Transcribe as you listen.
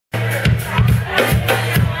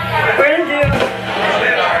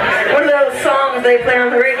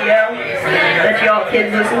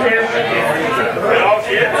kids listen to?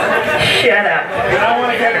 Shut up. I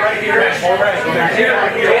want to get it right here.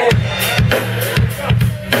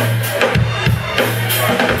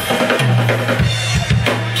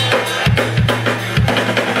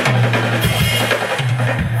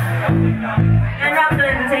 I'm not going to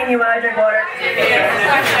entertain you while I drink water.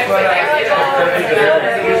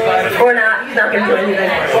 Or not. He's not going to do anything.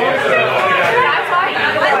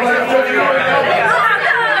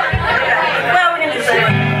 Well, we can just say.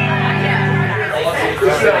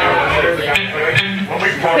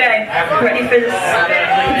 Okay, ready for this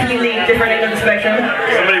completely different end of the spectrum?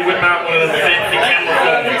 Somebody whip out one of those fancy camera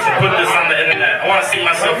phones and put this on the internet. I want to see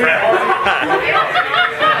myself around.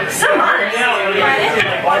 So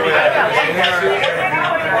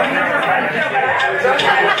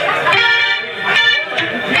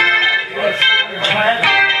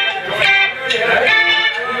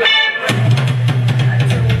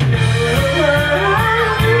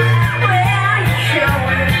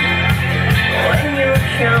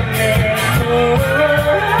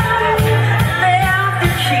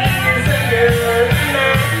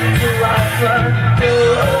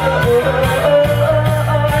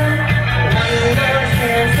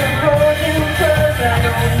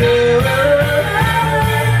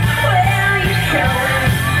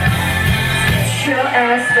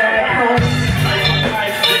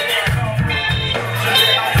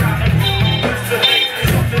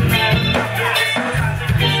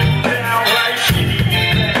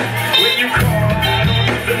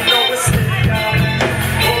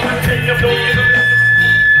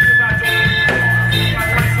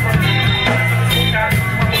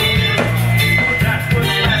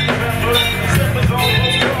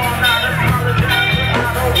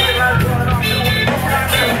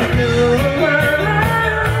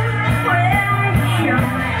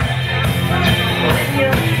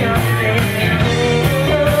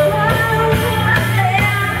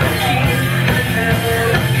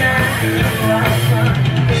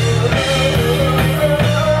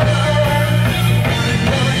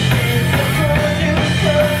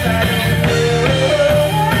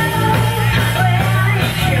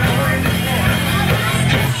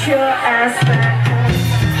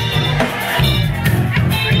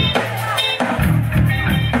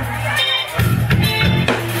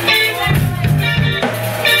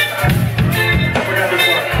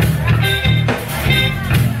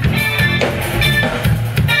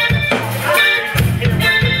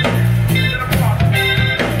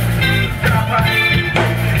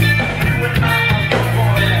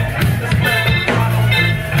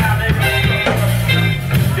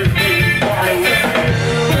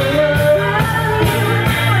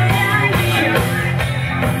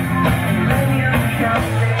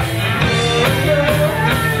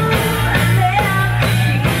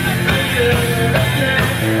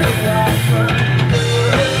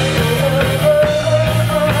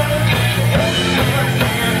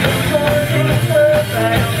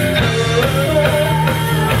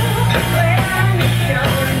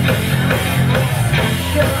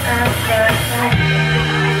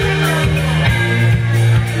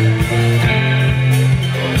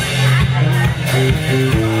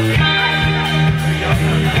honest.